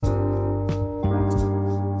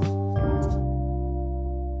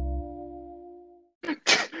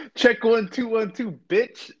Check 1 2 1 2,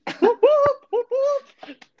 bitch. Whoop, whoop, whoop,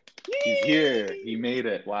 whoop. He's here. He Yee! made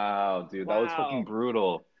it. Wow, dude, that was fucking Wow.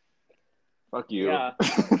 brutal. Fuck you. Yeah.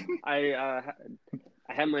 I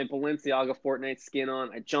I had my Balenciaga Fortnite skin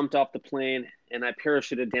on. I jumped off the plane and I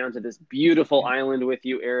parachuted down to this beautiful island with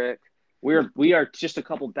you, Eric. We are just a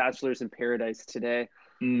couple bachelors in paradise today.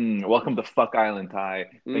 Welcome to Fuck Island,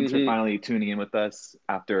 Ty. Thanks for Hmm. finally tuning in with us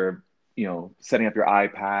after, setting up your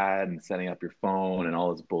iPad and setting up your phone and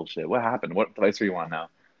all this bullshit. What happened? What device are you on now?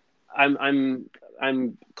 I'm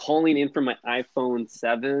calling in from my iPhone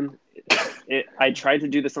 7. I tried to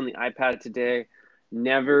do this on the iPad today.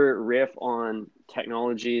 Never riff on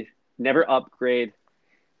technology. Never upgrade.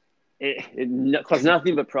 It caused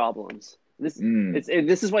nothing but problems. Mm.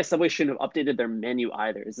 This is why Subway shouldn't have updated their menu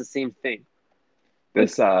either. It's the same thing. The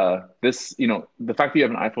fact that you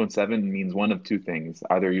have an iPhone 7 means one of two things.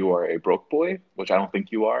 Either you are a broke boy, which I don't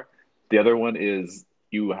think you are. The other one is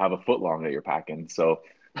you have a foot long that you're packing. So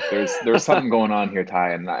there's something going on here,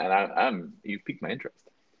 Ty, and you piqued my interest.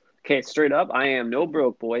 Okay, straight up, I am no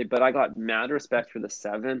broke boy, but I got mad respect for the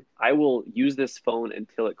 7. I will use this phone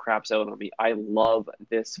until it craps out on me. I love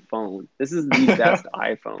this phone. This is the best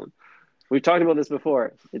iPhone. We've talked about this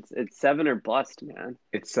before. It's 7 or bust, man.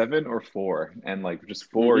 It's 7 or 4, and like just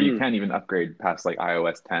four, you Hmm. can't even upgrade past like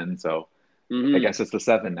iOS 10. So I Hmm. guess it's the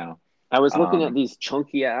 7 now. I was looking at Um, these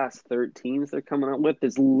chunky ass 13s they're coming out with.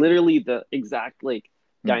 It's literally the exact like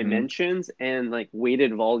mhm. dimensions and like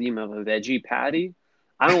weighted volume of a veggie patty.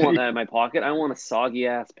 I don't want that in my pocket. I want a soggy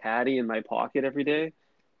ass patty in my pocket every day.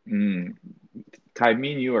 Mm. Ty,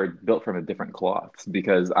 me and you are built from a different cloths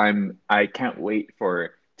because I can't wait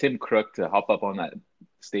for Tim Crook to hop up on that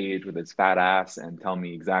stage with his fat ass and tell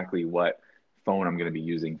me exactly what phone I'm going to be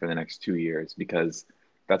using for the next 2 years because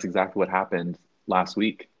that's exactly what happened last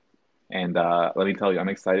week. And let me tell you, I'm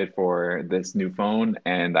excited for this new phone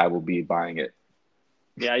and I will be buying it.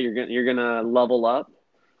 Yeah, you're gonna level up.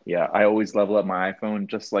 Yeah, I always level up my iPhone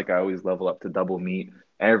just like I always level up to double meat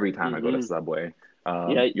every time I go to Hmm. Subway.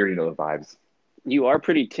 Yeah, You already know the vibes. you are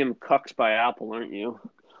pretty Tim Cooked by Apple, aren't you?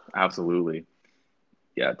 Absolutely.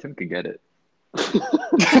 Yeah, Tim could get it.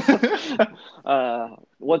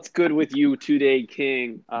 What's good with you today,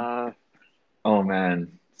 King? Oh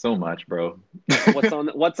man, so much, bro. What's on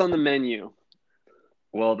the menu?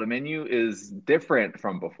 Well, the menu is different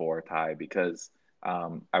from before, Ty, because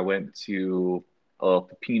I went to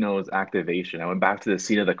Pepino's activation. I went back to the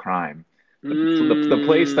scene of the crime, the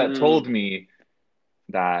place that Mm, told me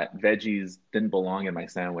that veggies didn't belong in my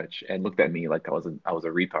sandwich and looked at me like I was a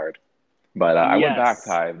retard. But I went back, yes.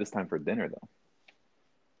 Ty, this time for dinner though.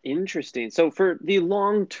 Interesting. So for the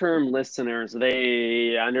long-term listeners,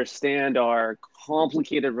 they understand our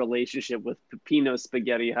complicated relationship with Pepino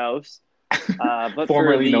Spaghetti House. But for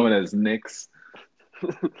Formerly the known as Nick's.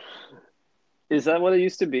 is that what it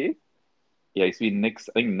used to be? Yeah, it used to be Nick's,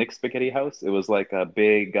 I think Nick's Spaghetti House. It was like a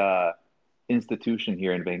big institution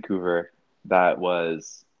here in Vancouver that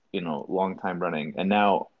was, long time running. And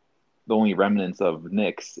now the only remnants of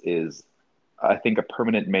Nick's is, I think, a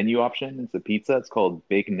permanent menu option. It's a pizza. It's called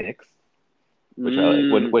Big Nick's, which I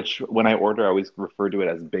like. When Mm, which when I order, I always refer to it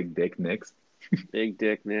as Big Dick Nick's. Big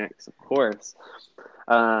Dick Nicks, of course.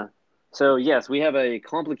 Uh, so yes, we have a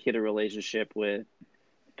complicated relationship with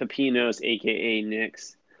Pepinos, aka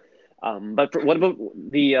Nicks. What about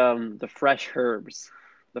the fresh herbs?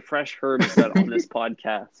 The fresh herbs that on this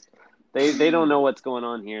podcast. They don't know what's going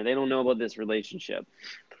on here. They don't know about this relationship.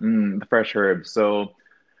 The fresh herbs. So,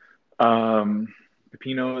 um,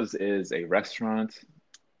 Pepino's is a restaurant.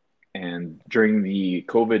 And during the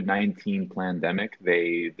COVID-19 pandemic,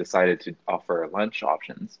 they decided to offer lunch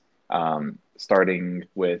options, starting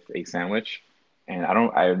with a sandwich. And I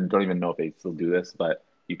don't even know if they still do this, but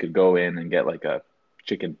you could go in and get like a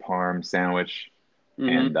chicken parm sandwich,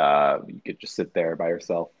 Mm-hmm. and you could just sit there by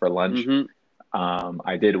yourself for lunch. Mm-hmm.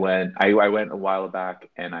 I went a while back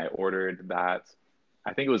and I ordered that.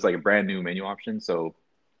 I think it was like a brand new menu option. So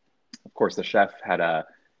of course the chef had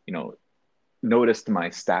you know, noticed my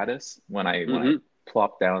status when I Mm-hmm.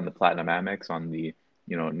 plopped down the platinum Amex on the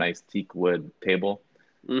nice teak wood table,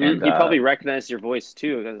 Mm-hmm. and He probably recognized your voice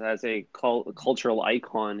too, as a cultural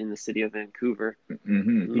icon in the city of Vancouver,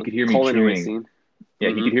 he could hear me culinary chewing. scene. Yeah,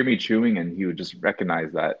 he could Mm-hmm. hear me chewing, and he would just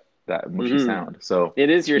recognize that mushy Mm-hmm. sound. So It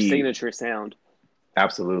is your he signature sound.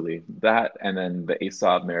 absolutely that, and then the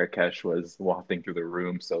Aesop Marrakesh was wafting through the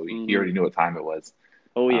room, so he Mm-hmm. already knew what time it was.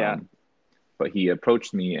 Oh yeah. Um, but he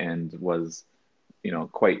approached me and was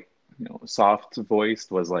quite, soft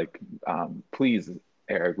voiced, was like, please,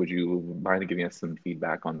 Eric, would you mind giving us some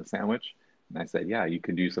feedback on the sandwich? And I said, yeah, you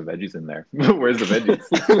could do some veggies in there. Where's the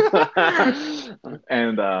veggies?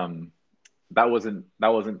 And that wasn't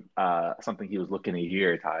something he was looking to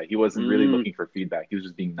hear, Ty. He wasn't really Mm. looking for feedback. He was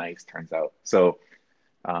just being nice, turns out. So,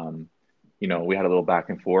 um, we had a little back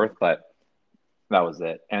and forth, but that was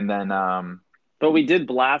it. And then, But we did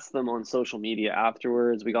blast them on social media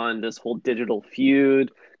afterwards. We got in this whole digital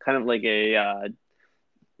feud, kind of like a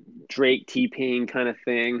Drake T-Pain kind of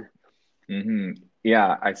thing.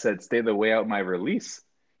 yeah, I said, stay the way out my release.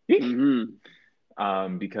 Hmm.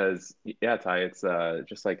 Because yeah, Ty, it's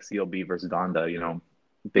just like CLB versus Donda.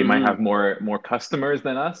 They might have Hmm. more customers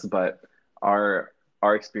than us, but our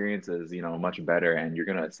experience is much better, and you're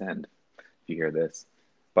gonna ascend if you hear this.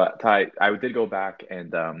 But Ty, I did go back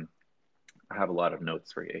and I have a lot of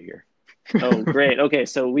notes for you here. Oh, great. Okay,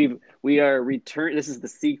 so we are return. This is the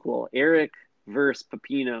sequel, Eric versus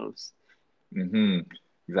Pepinos. hmm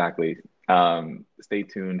Exactly. Stay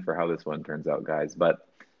tuned for how this one turns out, guys. But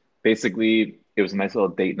basically, it was a nice little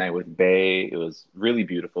date night with Bay. It was really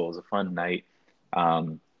beautiful. It was a fun night.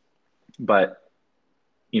 Um, but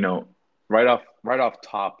you know, right off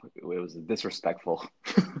top, it was disrespectful.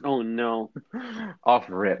 Oh no, Off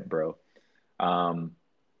rip, bro. Um,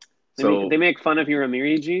 they so make fun of your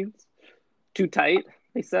Amiri jeans. Too tight.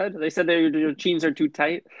 They said that your jeans are too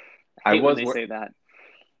tight. I I hate when was they say that.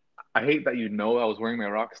 I hate that I was wearing my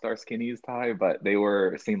Rockstar skinnies, Ty, but they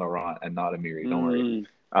were Saint Laurent and not Amiri. Don't worry.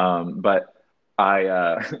 Mm, But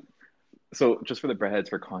I so just for the breadheads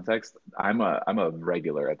for context, I'm a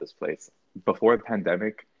regular at this place. Before the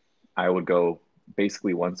pandemic, I would go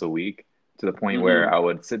basically once a week to the point where mm-hmm. I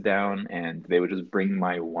would sit down and they would just bring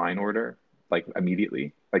my wine order like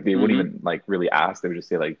immediately. Like they wouldn't Mm-hmm. even like really ask. They would just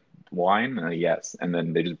say like wine, yes, and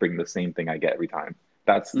then they just bring the same thing I get every time.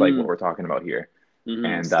 That's like what Mm, we're talking about here. mm-hmm.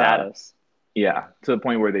 And Status. yeah, to the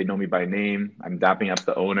point where they know me by name. I'm dapping up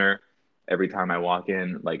the owner every time I walk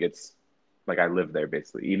in. Like it's like I live there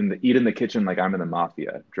basically. Eat in the kitchen like I'm in the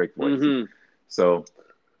mafia, Drake voice. Mm-hmm. So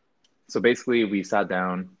basically we sat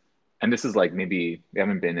down, and this is like maybe we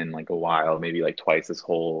haven't been in like a while, maybe like twice this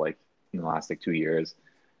whole like in the last like 2 years.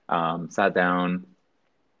 Sat down,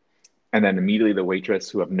 and then immediately the waitress,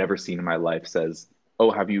 who I've never seen in my life, says,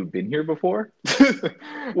 "Oh, have you been here before?"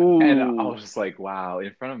 And I Ooh, was just like, "Wow!"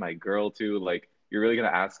 In front of my girl too. Like, you're really gonna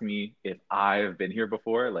ask me if I've been here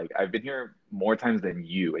before? Like, I've been here more times than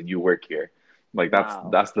you, and you work here. Like, that's wow.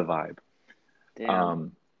 that's the vibe. Damn.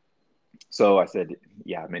 Um, so I said,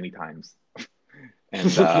 "Yeah, many times." And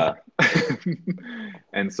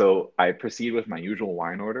and so I proceed with my usual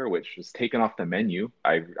wine order, which was taken off the menu.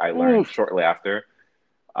 I learned Oof. shortly after.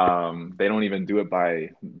 They don't even do it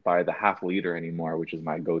by the half liter anymore, which is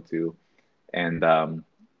my go-to. And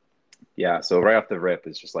yeah, so right off the rip,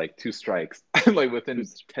 it's just like two strikes, like within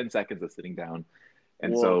 10 seconds of sitting down.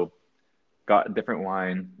 And Woof. so got a different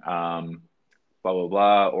wine, blah blah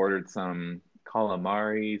blah. Ordered some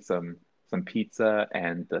calamari, some pizza,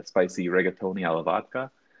 and the spicy rigatoni alla vodka.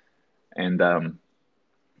 And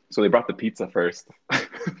so they brought the pizza first.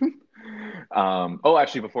 Oh,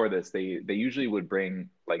 actually, before this, they usually would bring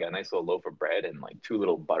like a nice little loaf of bread and like two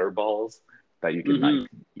little butter balls that you can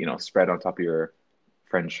Mm-hmm. like spread on top of your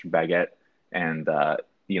French baguette and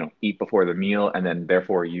eat before the meal, and then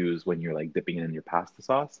therefore use when you're like dipping in your pasta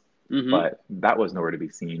sauce. Mm-hmm. But that was nowhere to be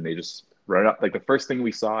seen. They just right up like the first thing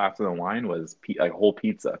we saw after the wine was like whole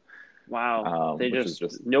pizza, Wow. They which was just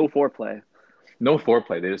just no foreplay. no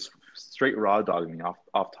foreplay. They just straight raw dogged me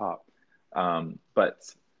off top. But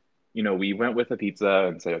we went with the pizza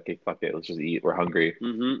and said, okay, fuck it, let's just eat. We're hungry.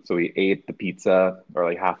 Mm-hmm. So we ate the pizza or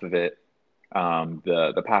like half of it.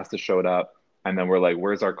 The pasta showed up, and then we're like,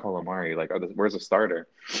 where's our calamari? Like, where's the starter?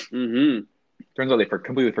 Mm-hmm. Turns out they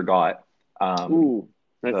completely forgot. Um, Ooh,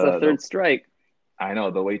 that's a the third strike. I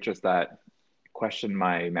know the waitress that questioned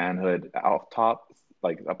my manhood off top,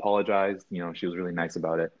 like apologized. She was really nice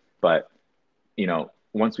about it. But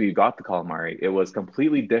once we got the calamari, it was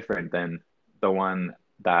completely different than the one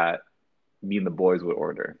that me and the boys would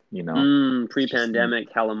order. It's just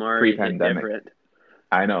Pre-pandemic calamari hit pre-pandemic. different.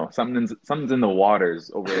 I know something's in the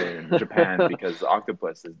waters over there in Japan because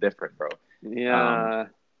octopus is different, bro. Um, Yeah.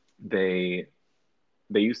 they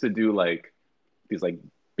they used to do like these like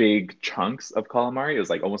big chunks of calamari. It was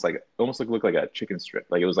like almost like looked like a chicken strip.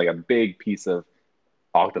 Like it was like a big piece of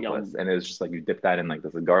octopus, Yum. and it was just like you dip that in like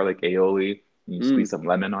this garlic aioli, and you squeeze Mm, some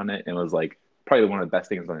lemon on it, and it was like probably one of the best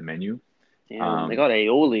things on the menu. damn. They Um, got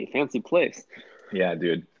aioli. Fancy place. yeah,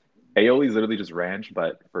 dude, aioli is literally just ranch,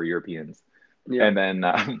 but for Europeans. Yep. And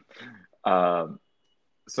then, um,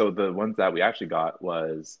 so the ones that we actually got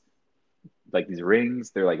was like these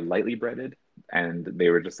rings. They're like lightly breaded, and they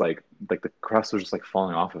were just like the crust was just like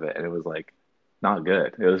falling off of it, and it was like not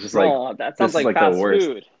good. It was just like Oh, that sounds this is like like the fast worst.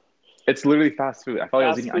 food. It's literally fast food. I felt like I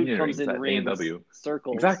was Fast eating food onion comes rings in at A and rings, W.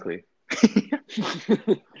 circles. Exactly.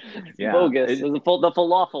 It's Yeah, bogus. The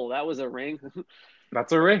falafel, that was a ring.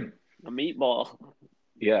 that's a ring. A meatball.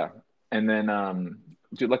 Yeah. And then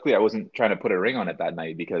dude, luckily I wasn't trying to put a ring on it that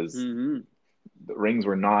night because Hmm. the rings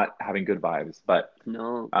were not having good vibes. But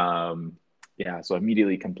No, um yeah, so I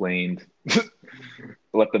immediately complained,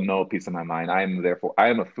 let them know a piece of my mind. I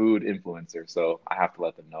am a food influencer, so I have to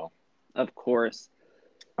let them know. of course.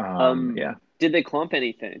 Yeah. Did they clump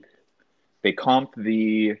anything? They comped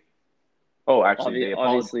the oh actually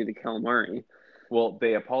Obviously, the calamari.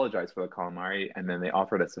 they apologized for the calamari and then they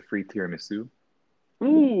offered us a free tiramisu.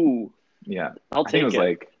 Ooh, Yeah. I'll I think it take was it.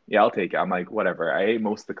 like, yeah, I'll take it. I'm like, whatever. I ate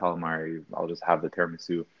most of the calamari. I'll just have the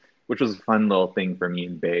tiramisu, which was a fun little thing for me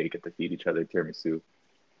and Bay get to feed each other tiramisu.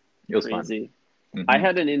 It was fun. Crazy. I Hmm.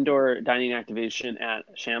 had an indoor dining activation at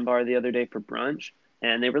Shambar the other day for brunch,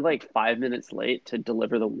 and they were like 5 minutes late to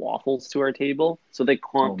deliver the waffles to our table. So they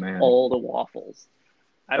Oh comped man, all the waffles.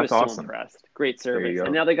 I that's was so awesome. impressed. Great There you service.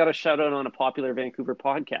 And go. now they got a shout out on a popular Vancouver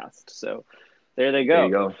podcast. So there they There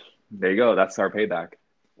you go. go. There you go. That's our payback.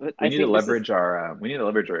 But I think this is We need to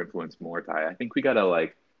leverage our influence more, Ty. I think we gotta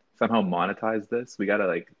like somehow monetize this. We gotta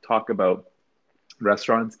like talk about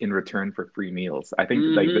restaurants in return for free meals. I think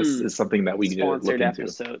like this mm-hmm. is something that we need to Sponsored look into.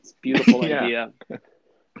 episodes. Beautiful Yeah. idea.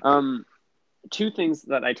 Um, Two things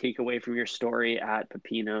that I take away from your story at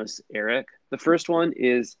Pepino's, Eric. The first one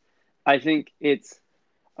is I think it's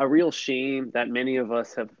a real shame that many of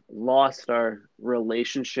us have lost our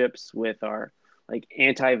relationships with our like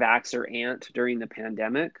anti-vaxxer aunt during the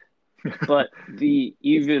pandemic. But the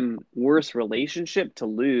even worse relationship to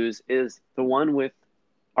lose is the one with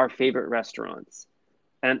our favorite restaurants.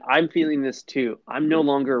 And I'm feeling this too. I'm no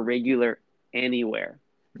longer a regular anywhere.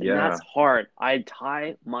 And that's Yeah. hard. I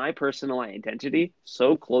tie my personal identity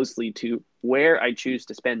so closely to where I choose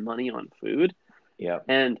to spend money on food. Yeah.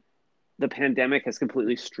 And the pandemic has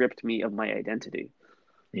completely stripped me of my identity.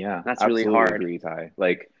 Yeah, That's really absolutely hard. agree, Ty.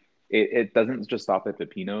 Like it doesn't just stop at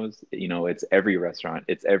Pepino's, you know, it's every restaurant,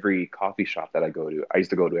 it's every coffee shop that I go to. I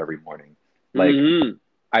used to go to every morning. Like Mm-hmm.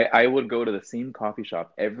 I would go to the same coffee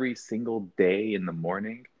shop every single day in the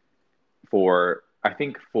morning for I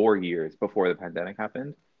think 4 years before the pandemic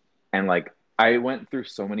happened. And like I went through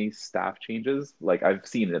so many staff changes. Like I've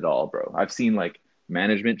seen it all, bro. I've seen like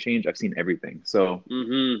management change, I've seen everything. So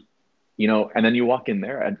Mm-hmm. you know, and then you walk in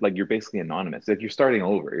there and like you're basically anonymous. Like you're starting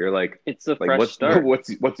over. You're It's a like fresh start.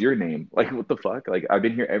 what's your name? Like what the fuck? Like I've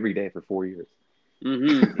been here every day for 4 years.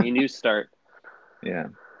 Mm-hmm. A new start. Yeah.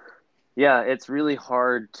 Yeah, it's really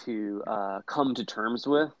hard to come to terms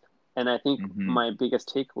with. And I think Hmm. my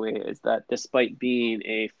biggest takeaway is that despite being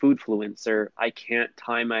a food influencer, I can't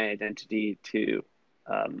tie my identity to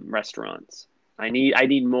restaurants. I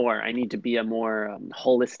need more. I need to be a more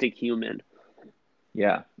holistic human.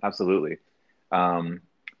 Yeah, absolutely. Um,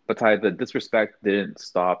 but Ty, the disrespect didn't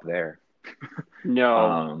stop there. No.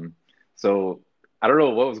 Um, so I don't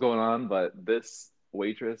know what was going on, but this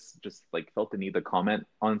waitress just like felt the need to comment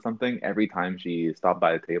on something every time she stopped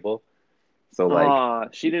by the table. So like Ah,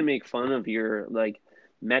 she didn't make fun of your like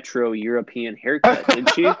Metro European haircut, did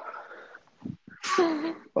she?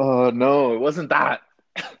 oh no, it wasn't that.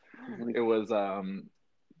 Like, It was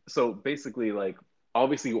so basically like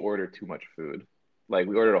obviously we ordered too much food. Like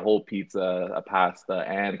we ordered a whole pizza, a pasta,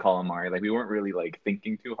 and calamari. Like we weren't really like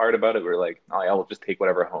thinking too hard about it. We were like, oh yeah, we'll just take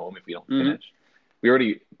whatever home if we don't mm-hmm, finish. We were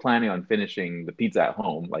already planning on finishing the pizza at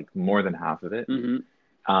home, like more than half of it.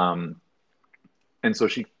 mm-hmm. Um, and so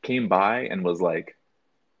she came by and was like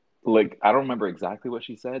I don't remember exactly what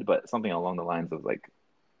she said, but something along the lines of like,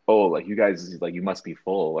 oh, like you guys like you must be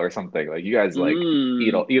full or something. Like you guys like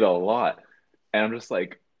Mm. eat a lot. And I'm just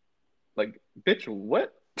like bitch,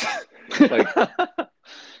 what? like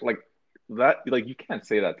like that like you can't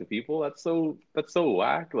say that to people. That's so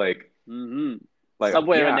whack. Mm-hmm. Like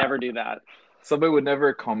Subway would yeah, never do that. somebody would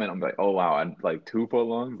never comment on like, oh wow, and like 2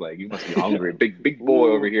 footlongs, like you must be hungry. Big boy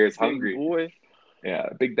over Ooh, here is big hungry. boy. Yeah,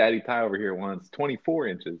 Big Daddy Ty over here wants 24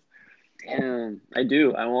 inches. Damn, I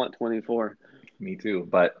do. I want 24. Me too.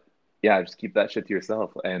 But yeah, just keep that shit to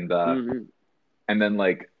yourself. Mm-hmm. And then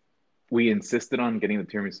like we insisted on getting the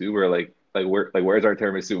tiramisu. We're like where's our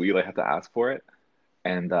tiramisu? We like have to ask for it.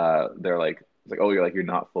 And they're like it's like, oh, you're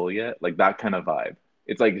not full yet. Like that kind of vibe.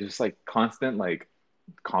 It's like just like constant like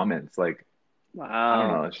comments. Like I don't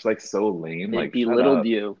know, Wow. it's just like so lame. It Like shut belittled up.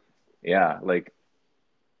 you. Yeah, like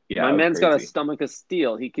yeah, My it was man's got a crazy. stomach of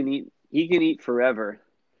steel. He can eat. He can eat forever.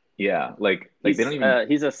 Yeah, like they don't even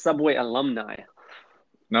He's a Subway alumni.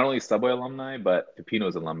 not only Subway alumni, but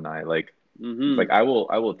Pepino's alumni. Like It's Mm-hmm. like I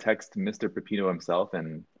will text Mr. Pepino himself,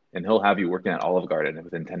 and he'll have you working at Olive Garden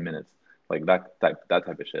within 10 minutes. Like that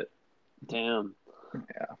type of shit. Damn.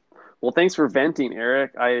 Yeah. Well, thanks for venting,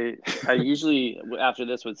 Eric. I usually after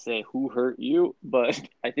this would say who hurt you, but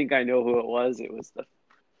I think I know who it was. It was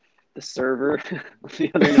the server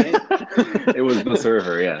the other It was the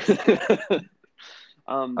server, yes. night.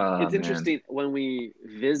 Oh It's man. interesting when we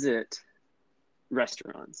visit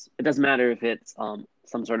restaurants. It doesn't matter if it's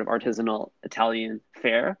some sort of artisanal Italian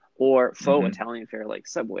fare or faux Hmm. Italian fare like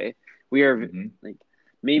Subway. We are Hmm. like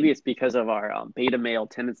maybe it's because of our beta male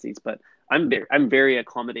tendencies, but I'm very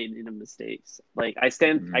accommodating of mistakes. Like I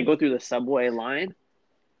Hmm. go through the Subway line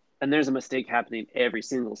and there's a mistake happening every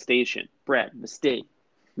single station. Bread mistake,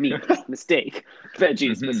 meat mistake,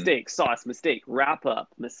 veggies Hmm. mistake, sauce mistake, wrap up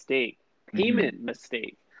mistake, Hmm. payment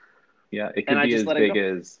mistake, Yeah, it and could I be just as let it big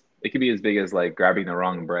go. as it could be as big as like grabbing the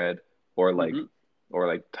wrong bread or like Mm-hmm. or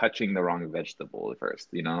like touching the wrong vegetable at first,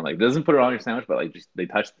 you know? Like doesn't put it on your sandwich, but like just they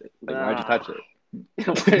touched it. Like why'd you touch Ah,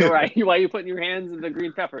 it? why are you putting your hands in the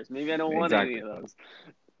green peppers? Maybe I don't want any Exactly. of those.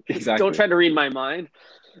 Don't Exactly. try to read my mind.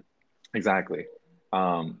 Exactly.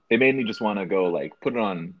 It made me just want to go like put it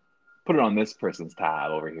on this person's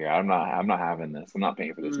tab over here. I'm not having this. I'm not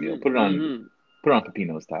paying for this meal. Mm-hmm. Mm-hmm. Put it on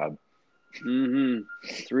Pepino's tab, Mm-hmm.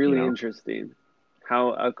 It's you really know? interesting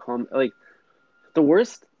how like the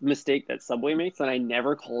worst mistake that Subway makes that I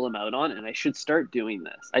never call them out on, and I should start doing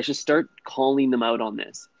this. I should start calling them out on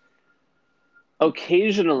this.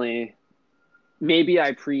 Occasionally, maybe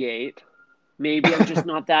I pre-ate, maybe I'm just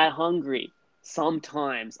not that hungry.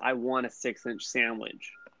 Sometimes I want a 6-inch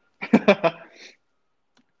sandwich.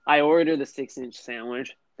 I order the 6-inch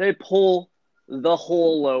sandwich. They pull the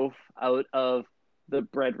whole loaf out of the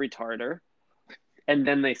bread retarder and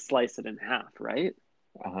then they slice it in half, right?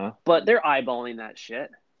 Uh-huh. But they're eyeballing that shit.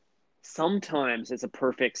 Sometimes it's a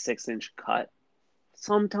perfect 6-inch cut.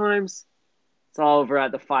 Sometimes it's all over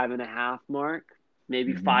at the 5.5 mark,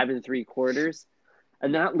 maybe Hmm. 5 3/4.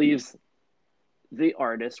 And that leaves the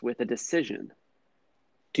artist with a decision.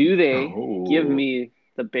 Do they give Oh, me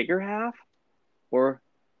the bigger half or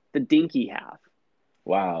the dinky half?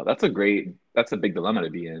 wow. That's a big dilemma to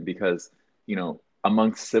be in because,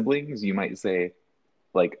 amongst siblings, you might say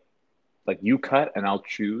like you cut and I'll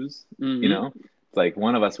choose, you Mm-hmm. know? It's like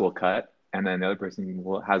one of us will cut and then the other person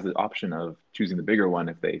will has the option of choosing the bigger one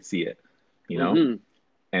if they see it, you know? Mm-hmm.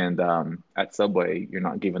 And at Subway, you're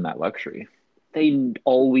not given that luxury. They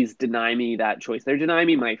always deny me that choice. They're denying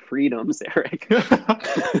me my freedoms, Eric.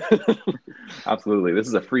 Absolutely. This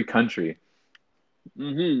is a free country.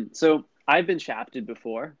 So I've been shafted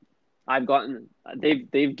before. I've gotten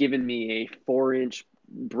they've given me a 4-inch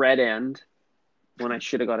bread end when I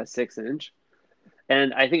should have got a 6-inch,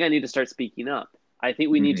 and I think I need to start speaking up. I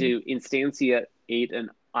think we need Hmm. to instantiate an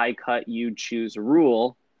I cut you choose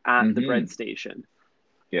rule at the bread Hmm. station.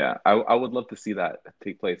 Yeah, I would love to see that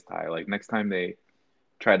take place, Ty. Like next time they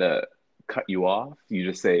try to cut you off, you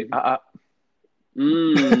just say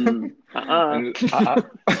Mm. Uh-uh. and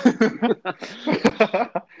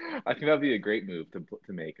I think that'd be a great move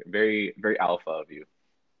to make. Very very alpha of you.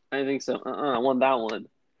 I think so. I want that one.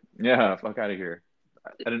 Yeah, fuck out of here.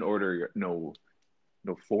 I didn't order no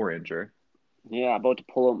 4 incher. Yeah, about to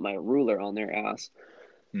pull out my ruler on their ass.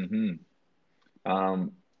 Hmm.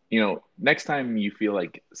 Um, next time you feel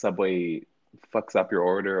like Subway fucks up your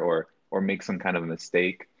order or makes some kind of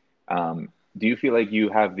mistake, do you feel like you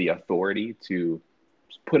have the authority to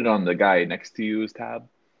put it on the guy next to you's tab?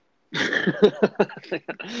 Do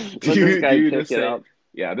Let this you do guy you pick just it say, up.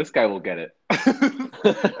 yeah, this guy will get it,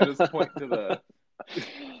 and just point to the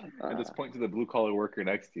and uh, just point to the blue collar worker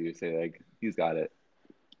next to you, say like he's got it,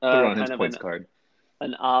 put it on his kind of points card.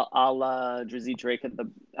 an a la Drizzy Drake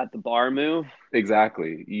at the bar move.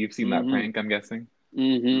 Exactly. You've seen that Mm-hmm. prank, I'm guessing.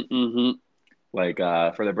 Mm-hmm. Mm-hmm. Like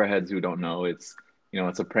for the breadheads who don't know, it's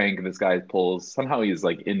a prank this guy pulls. Somehow he's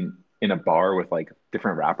like in a bar with like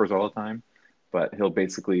different rappers all the time, but he'll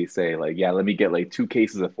basically say like, yeah, let me get like 2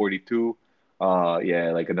 cases of 42,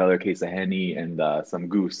 yeah, like another case of Henny and some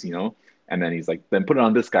goose, and then he's like, then put it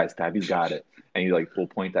on this guy's tab, he's got it, and he like will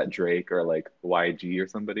point at Drake or like YG or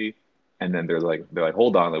somebody, and then they're like,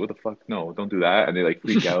 hold on, like what the fuck, no, don't do that, and they like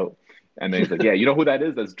freak out. And then he's like, "Yeah, you know who that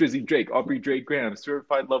is? That's Drizzy Drake, Aubrey Drake Graham,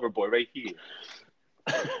 certified lover boy, right here."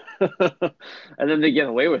 And then they get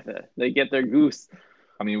away with it. They get their goose.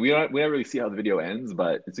 I mean, we don't really see how the video ends,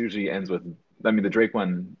 but it usually ends with. I mean, the Drake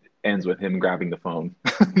one ends with him grabbing the phone.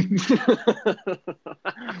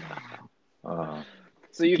 uh,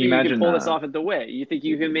 So you can you think you can imagine? pull this off at the way? You think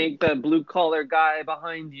you can make the blue collar guy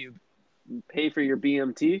behind you pay for your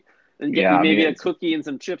BMT and get Yeah, you I mean, maybe a cookie and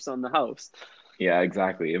some chips on the house? Yeah,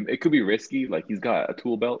 exactly. It could be risky. Like he's got a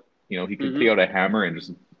tool belt. He could take Mm-hmm. out a hammer and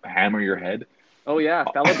just hammer your head. Oh yeah,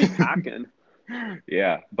 fella be packing.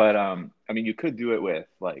 Yeah, but I mean, you could do it with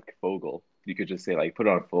like Fogel. You could just say like, put it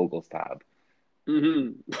on Fogel's tab.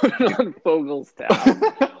 Mm-hmm. Put it on Fogel's tab.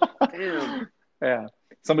 Damn. Yeah.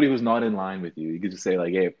 Somebody who's not in line with you, you could just say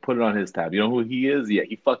like, hey, put it on his tab. You know who he is? Yeah,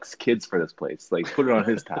 he fucks kids for this place. Like, put it on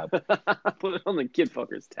his tab. Put it on the kid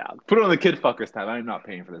fucker's tab. Put it on the kid fuckers tab. I'm not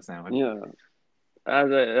paying for the sandwich. Yeah.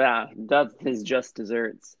 Yeah, that's his just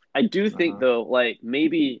desserts. I do think Uh-huh. though, like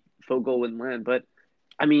maybe Fogel wouldn't land, but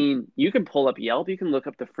I mean, you can pull up Yelp, you can look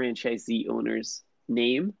up the franchisee owner's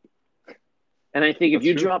name, and I think if That's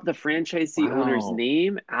you true. drop the franchisee owner's Wow.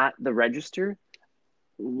 name at the register,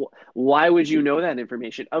 why would you know that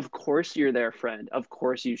information? Of course you're their friend. Of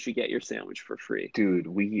course you should get your sandwich for free. Dude,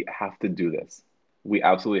 we have to do this. We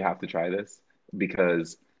absolutely have to try this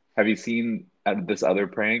because have you seen this other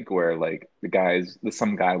prank where like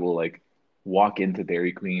some guy will like walk into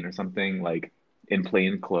Dairy Queen or something like in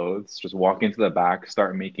plain clothes, just walk into the back,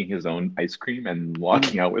 start making his own ice cream and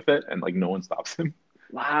walking out with it, and like no one stops him.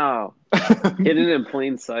 Wow. Hidden in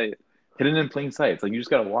plain sight. Hidden in plain sight. It's like you just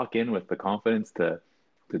gotta walk in with the confidence to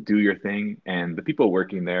do your thing, and the people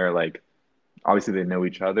working there like obviously they know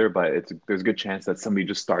each other, but there's a good chance that somebody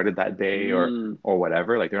just started that day Mm. or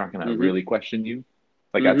whatever. Like they're not gonna Mm-hmm. really question you.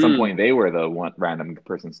 Like at some Mm-hmm. point they were the one random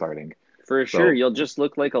person starting. For sure. So You'll just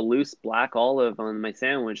look like a loose black olive on my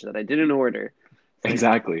sandwich that I didn't order. It's like,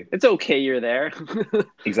 exactly, it's okay you're there.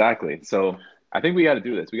 exactly. So I think we got to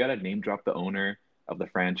do this. We got to name drop the owner of the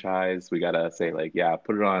franchise. We got to say like, yeah,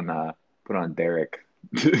 put it on Derek,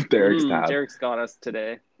 Derek's tab. Derek's got us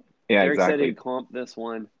today. Yeah, Derek said exactly. he'd comp this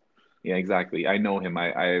one. Yeah, exactly. I know him.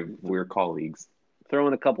 We're colleagues. Throw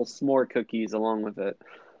in a couple s'more cookies along with it.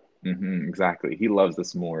 Exactly. He loves the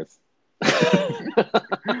s'mores.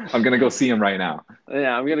 I'm gonna go see him right now.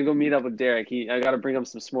 Yeah, I'm gonna go meet up with Derek. I gotta bring him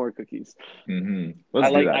some s'more cookies. Let's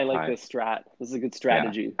do I that, like Ty. this strat. This is a good Yeah.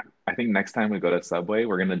 strategy. I think next time we go to Subway,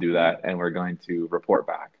 we're gonna do that and we're going to report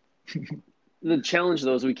back. The challenge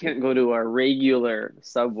though is we can't go to our regular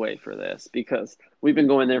Subway for this because we've been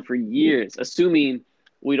going there for years, assuming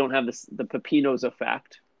we don't have the Pepino's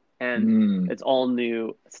effect and Mm, it's all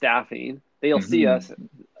new staffing. They'll see hmm us,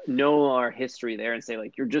 know our history there, and say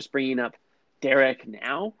like, "You're just bringing up Derek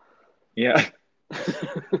now." Yeah.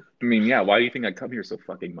 I mean, yeah, why do you think I come here so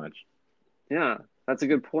fucking much? Yeah, that's a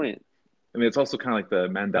good point. I mean, it's also kind of like the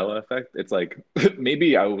Mandela effect. It's like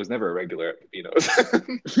maybe I was never a regular at Pepino's.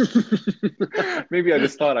 Maybe I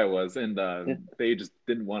just thought I was, and they just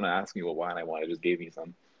didn't want to ask me what wine I wanted, just gave me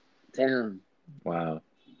some. Damn. Wow.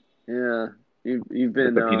 Yeah, you've The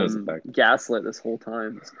been Pepino's effect. gaslit this whole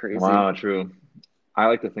time. It's crazy. Wow, true. I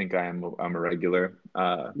like to think I'm a regular.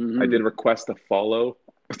 I Hmm. did request a follow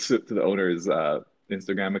to the owner's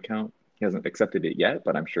Instagram account. He hasn't accepted it yet,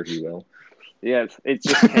 but I'm sure he will. Yeah, it's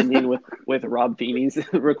just pending with Rob Feeney's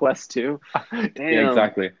request too. Yeah, Damn,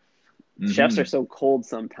 exactly. chefs Hmm are so cold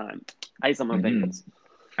sometimes. Ice on my hmm veins.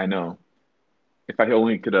 I know. If I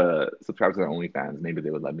only could subscribe to their OnlyFans, maybe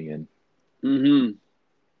they would let me in. Hmm.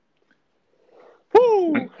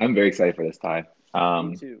 Woo! I'm very excited for this, Ty. Me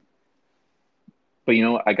Um, too. but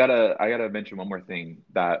I gotta mention one more thing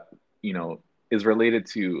that you know is related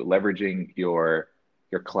to leveraging your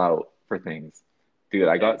clout for things. Dude,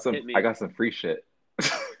 Okay, hit I me. got some free shit.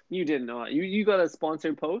 You did not. You got a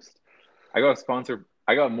sponsored post? I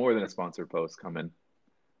got more than a sponsored post coming.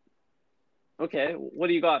 Okay, what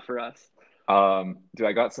do you got for us? Dude,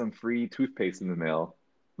 I got some free toothpaste in the mail.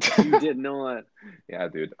 You did not. Yeah,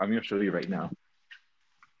 dude, I'm gonna show you right now. Dude,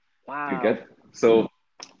 Wow. get so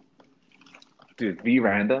dude, be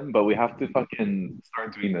random, but we have to fucking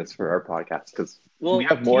start doing this for our podcast because we Well,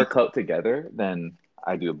 have more clout together than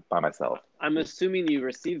I do by myself. I'm assuming you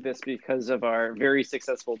received this because of our very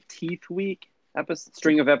successful Teeth Week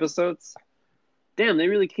string of episodes. Damn, they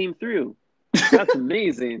really came through. That's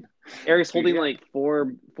amazing. Eric's Dude, holding yeah. like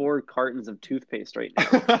four cartons of toothpaste right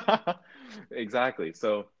now. Exactly.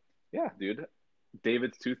 So, yeah, dude.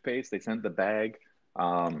 David's toothpaste, they sent the bag.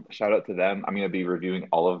 Shout out to them. I'm gonna be reviewing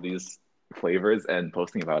all of these flavors and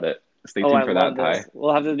posting about it. Stay Oh, I tuned for love that, Ty. this.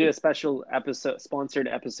 We'll have to do a special episode, sponsored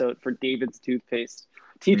episode for David's toothpaste.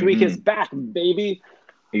 Teeth Week is Mm-hmm. back, baby.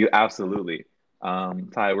 Absolutely.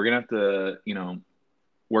 Ty, we're gonna have to,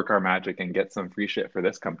 work our magic and get some free shit for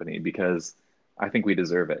this company because I think we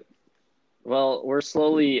deserve it. Well, we're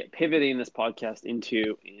slowly pivoting this podcast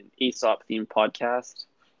into an Aesop themed podcast.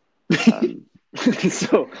 Um,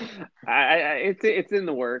 so it's in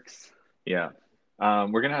the works. Yeah.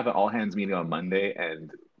 We're gonna have an all hands meeting on Monday, and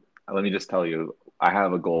let me just tell you, I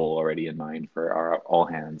have a goal already in mind for our all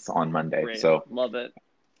hands on Monday. Great. So Love it.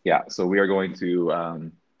 yeah, so we are going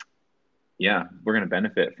to yeah, we're going to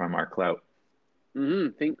benefit from our clout.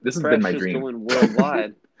 Think This has been Fresh my is dream. going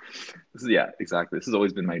worldwide. This is yeah, exactly. This has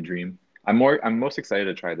always been my dream. I'm most excited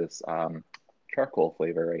to try this charcoal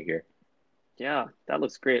flavor right here. Yeah, that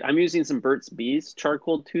looks great. I'm using some Burt's Bees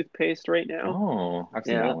charcoal toothpaste right now. Oh, I've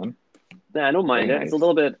seen that Yeah, one. yeah, I don't Very mind it. It's a nice.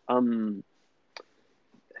 little bit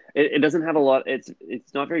it doesn't have a lot.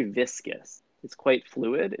 It's not very viscous. It's quite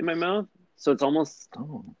fluid in my mouth, so it's almost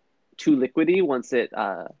Oh. too liquidy once it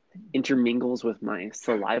intermingles with my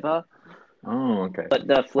saliva. Oh, okay. But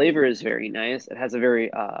the flavor is very nice. It has a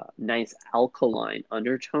very nice alkaline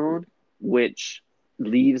undertone, which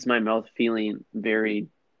leaves my mouth feeling very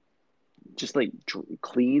just like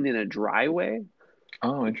clean in a dry way.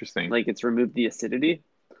 Oh, interesting. Like it's removed the acidity.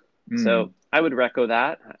 Hmm. So I would reco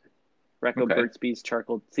that. Reco Okay. Burt's Bees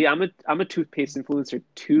charcoal. See, I'm a toothpaste influencer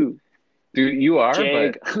too. Dude, you are,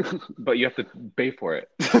 Jag. but you have to pay for it.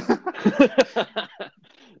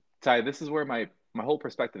 Ty, this is where my whole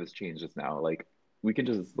perspective has changed just now. Like we can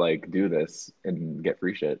just like do this and get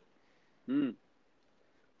free shit. Mm,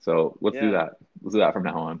 So let's do yeah. that. Let's do that from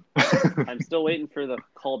now on. I'm still waiting for the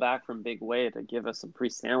call back from Big Way to give us some free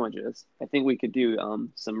sandwiches. I think we could do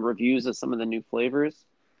some reviews of some of the new flavors,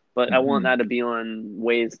 but I want Hmm. that to be on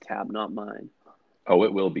Way's tab, not mine. Oh,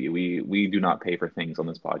 it will be. We do not pay for things on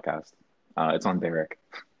this podcast. It's on Derek.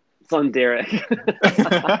 It's on Derek.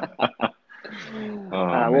 Oh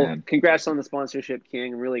Well, man, congrats on the sponsorship,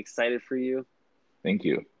 King. I'm really excited for you. thank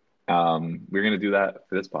you. We're gonna do that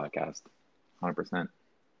for this podcast, 100%.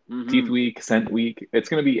 Teeth Hmm. week, scent week. It's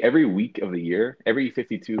gonna be every week of the year. Every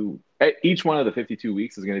 52, each one of the 52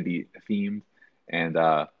 weeks is gonna be themed, and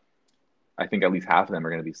I think at least half of them are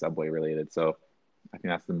gonna be Subway related. So I think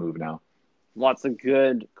that's the move now. Lots of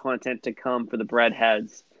good content to come for the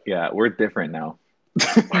breadheads. Yeah, we're different now.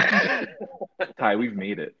 Ty, we've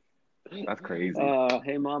made it. That's crazy.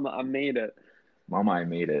 Hey, Mama, I made it. Mama, I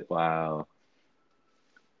made it. Wow.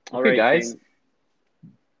 All Okay, right, guys. King.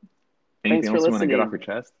 Anything Thanks for else you want to get off listening.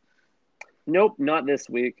 your chest? Nope, not this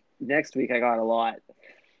week. Next week I got a lot.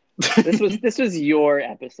 This was your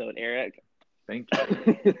episode, Eric. Thank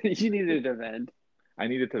you. You needed a vent. I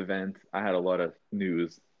needed to vent. I had a lot of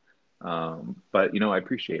news, but I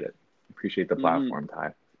appreciate it. Appreciate the Hmm. platform,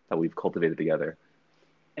 Ty, that we've cultivated together.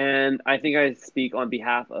 And I think I speak on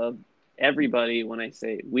behalf of everybody when I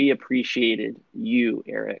say we appreciated you,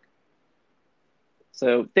 Eric.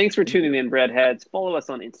 So thanks for Thank tuning you. in, Breadheads. Follow us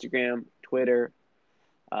on Instagram, Twitter.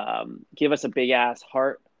 Give us a big ass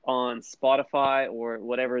heart on Spotify or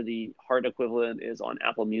whatever the heart equivalent is on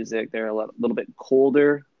Apple Music. They're a little bit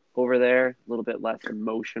colder over there, a little bit less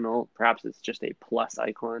emotional. Perhaps it's just a plus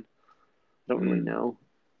icon. I don't really Mm, know.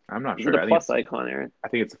 I'm not Is it a sure. plus icon, Eric? I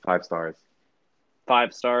think it's 5 stars.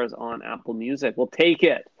 5 stars on Apple Music. We'll take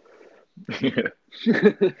it.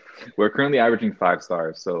 We're currently averaging 5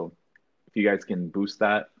 stars, so if you guys can boost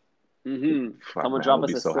that, fuck Someone man, drop we'll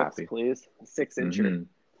us be a so six, happy. please. A 6 incher. Hmm.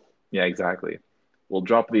 Yeah, exactly. We'll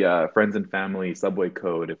drop the friends and family subway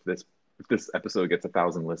code if this episode gets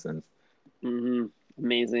 1,000 listens.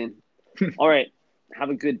 Amazing. All right. Have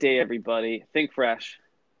a good day, everybody. Think fresh.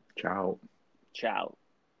 Ciao. Ciao.